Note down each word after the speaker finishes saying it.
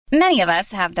Many of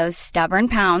us have those stubborn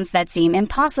pounds that seem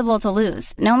impossible to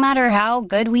lose, no matter how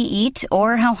good we eat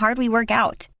or how hard we work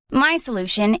out. My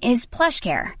solution is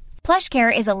PlushCare.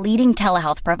 PlushCare is a leading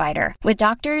telehealth provider with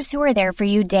doctors who are there for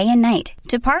you day and night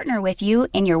to partner with you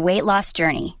in your weight loss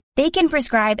journey. They can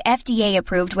prescribe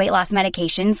FDA-approved weight loss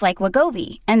medications like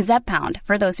Wegovy and Zepbound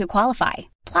for those who qualify.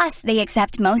 Plus, they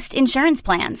accept most insurance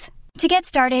plans. To get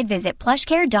started, visit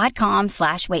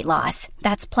plushcare.com/weightloss.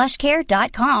 That's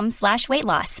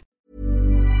plushcare.com/weightloss.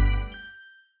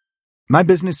 My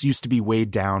business used to be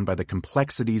weighed down by the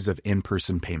complexities of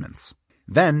in-person payments.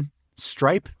 Then,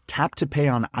 Stripe Tap to Pay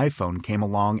on iPhone came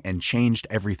along and changed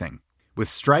everything. With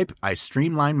Stripe, I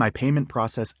streamlined my payment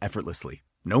process effortlessly.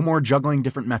 No more juggling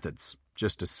different methods.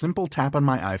 Just a simple tap on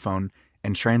my iPhone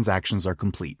and transactions are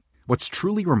complete. What's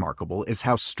truly remarkable is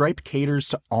how Stripe caters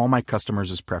to all my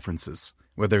customers' preferences.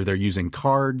 Whether they're using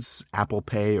cards, Apple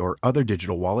Pay, or other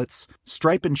digital wallets,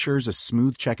 Stripe ensures a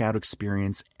smooth checkout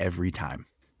experience every time.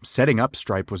 Setting up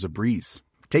Stripe was a breeze,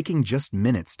 taking just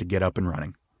minutes to get up and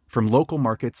running. From local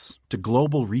markets to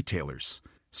global retailers,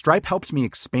 Stripe helped me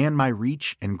expand my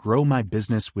reach and grow my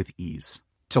business with ease.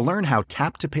 To learn how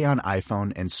Tap to Pay on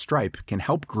iPhone and Stripe can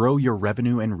help grow your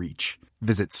revenue and reach,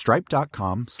 visit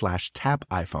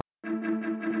stripe.com/tapiphone.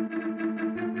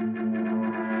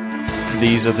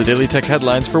 These are the Daily Tech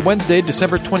headlines for Wednesday,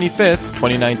 December 25th,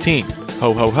 2019.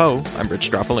 Ho, ho, ho, I'm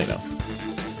Rich Stroffolino.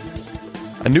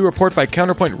 A new report by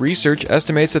Counterpoint Research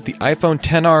estimates that the iPhone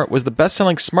XR was the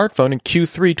best-selling smartphone in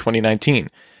Q3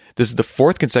 2019. This is the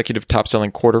fourth consecutive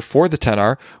top-selling quarter for the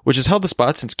XR, which has held the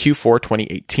spot since Q4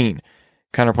 2018.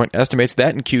 Counterpoint estimates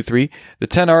that in Q3, the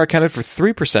XR accounted for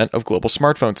 3% of global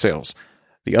smartphone sales.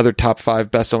 The other top 5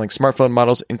 best-selling smartphone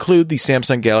models include the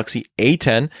Samsung Galaxy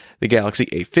A10, the Galaxy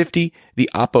A50, the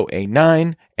Oppo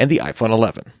A9, and the iPhone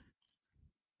 11.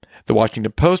 The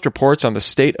Washington Post reports on the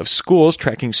state of schools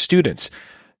tracking students.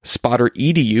 Spotter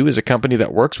EDU is a company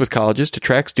that works with colleges to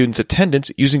track students' attendance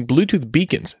using Bluetooth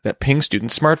beacons that ping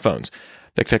students' smartphones.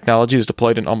 The technology is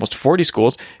deployed in almost 40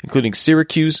 schools, including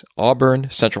Syracuse,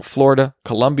 Auburn, Central Florida,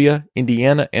 Columbia,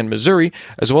 Indiana, and Missouri,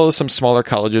 as well as some smaller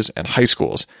colleges and high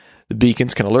schools. The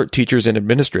beacons can alert teachers and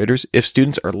administrators if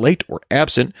students are late or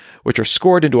absent, which are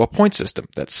scored into a point system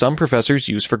that some professors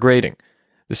use for grading.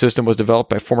 The system was developed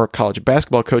by former college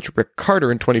basketball coach Rick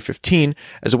Carter in 2015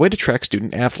 as a way to track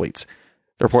student athletes.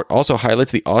 The report also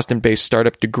highlights the Austin-based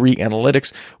startup Degree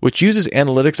Analytics, which uses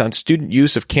analytics on student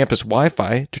use of campus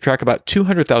Wi-Fi to track about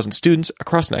 200,000 students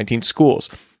across 19 schools.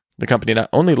 The company not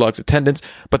only logs attendance,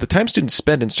 but the time students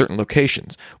spend in certain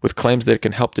locations, with claims that it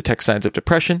can help detect signs of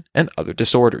depression and other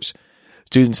disorders.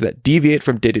 Students that deviate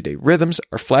from day-to-day rhythms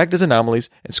are flagged as anomalies,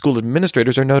 and school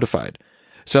administrators are notified.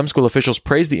 Some school officials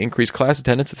praise the increased class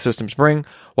attendance the systems bring,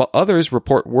 while others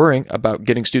report worrying about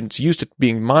getting students used to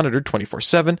being monitored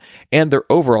 24/7 and their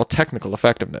overall technical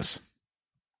effectiveness.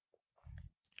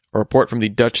 A report from the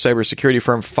Dutch cybersecurity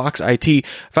firm Fox IT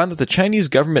found that the Chinese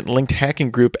government-linked hacking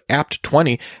group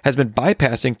Apt20 has been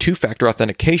bypassing two-factor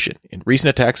authentication in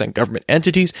recent attacks on government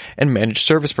entities and managed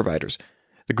service providers.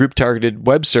 The group targeted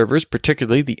web servers,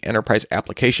 particularly the enterprise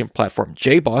application platform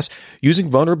JBoss, using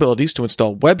vulnerabilities to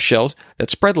install web shells that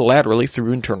spread laterally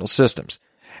through internal systems.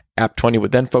 Apt20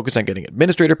 would then focus on getting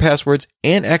administrator passwords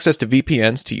and access to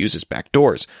VPNs to use as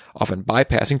backdoors, often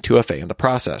bypassing 2FA in the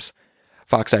process.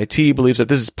 Fox IT believes that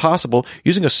this is possible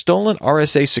using a stolen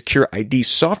RSA Secure ID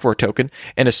software token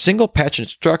and a single patch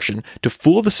instruction to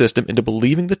fool the system into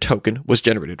believing the token was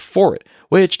generated for it,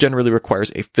 which generally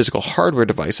requires a physical hardware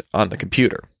device on the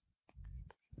computer.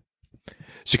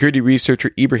 Security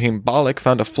researcher Ibrahim Balik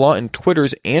found a flaw in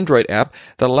Twitter's Android app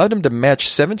that allowed him to match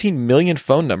 17 million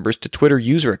phone numbers to Twitter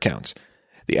user accounts.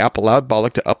 The app allowed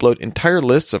Balik to upload entire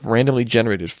lists of randomly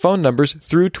generated phone numbers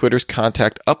through Twitter's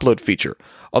contact upload feature,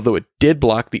 although it did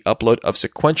block the upload of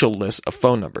sequential lists of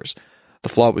phone numbers. The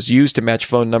flaw was used to match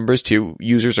phone numbers to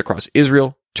users across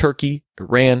Israel, Turkey,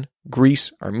 Iran,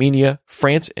 Greece, Armenia,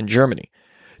 France, and Germany.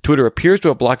 Twitter appears to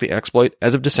have blocked the exploit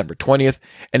as of December 20th,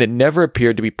 and it never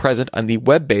appeared to be present on the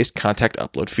web-based contact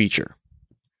upload feature.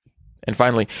 And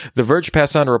finally, The Verge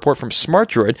passed on a report from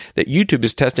SmartDroid that YouTube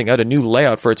is testing out a new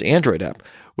layout for its Android app,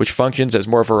 which functions as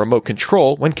more of a remote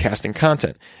control when casting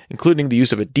content, including the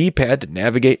use of a D-pad to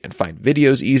navigate and find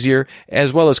videos easier,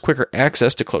 as well as quicker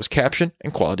access to closed caption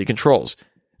and quality controls.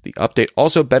 The update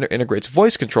also better integrates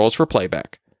voice controls for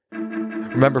playback.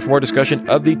 Remember, for more discussion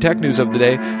of the tech news of the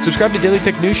day, subscribe to Daily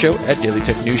Tech News Show at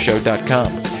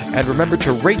dailytechnewsshow.com. And remember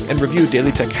to rate and review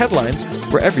Daily Tech headlines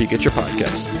wherever you get your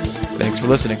podcasts. Thanks for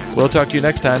listening. We'll talk to you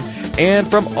next time. And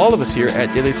from all of us here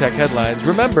at Daily Tech Headlines,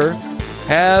 remember,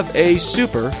 have a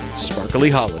super sparkly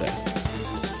holiday.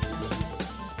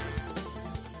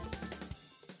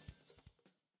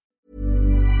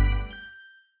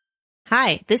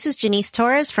 Hi, this is Janice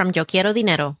Torres from Yo Quiero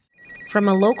Dinero. From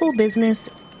a local business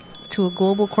to a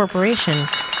global corporation,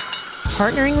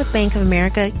 partnering with Bank of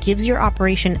America gives your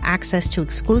operation access to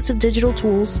exclusive digital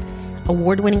tools,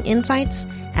 award-winning insights,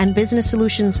 and business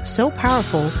solutions so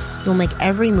powerful you'll make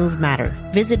every move matter.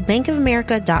 Visit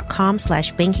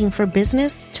bankofamerica.com/banking for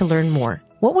business to learn more.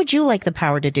 What would you like the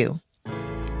power to do?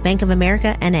 Bank of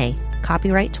America, N.A.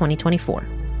 Copyright 2024.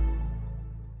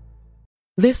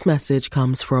 This message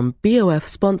comes from BOF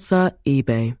sponsor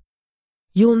eBay.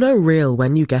 You'll know real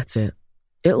when you get it.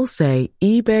 It'll say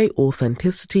eBay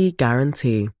Authenticity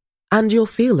Guarantee. And you'll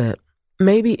feel it.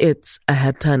 Maybe it's a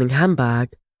head-turning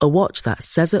handbag, a watch that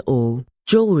says it all,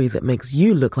 jewelry that makes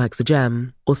you look like the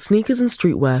gem, or sneakers and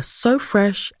streetwear so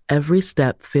fresh every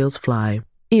step feels fly.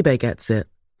 eBay gets it.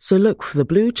 So look for the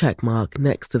blue check mark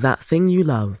next to that thing you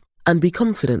love. And be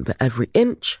confident that every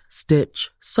inch, stitch,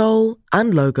 sole,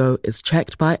 and logo is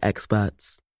checked by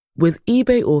experts. With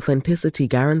eBay Authenticity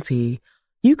Guarantee,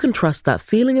 you can trust that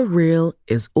feeling of real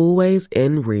is always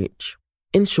in reach.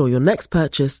 Ensure your next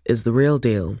purchase is the real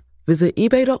deal. Visit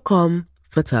eBay.com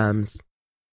for terms.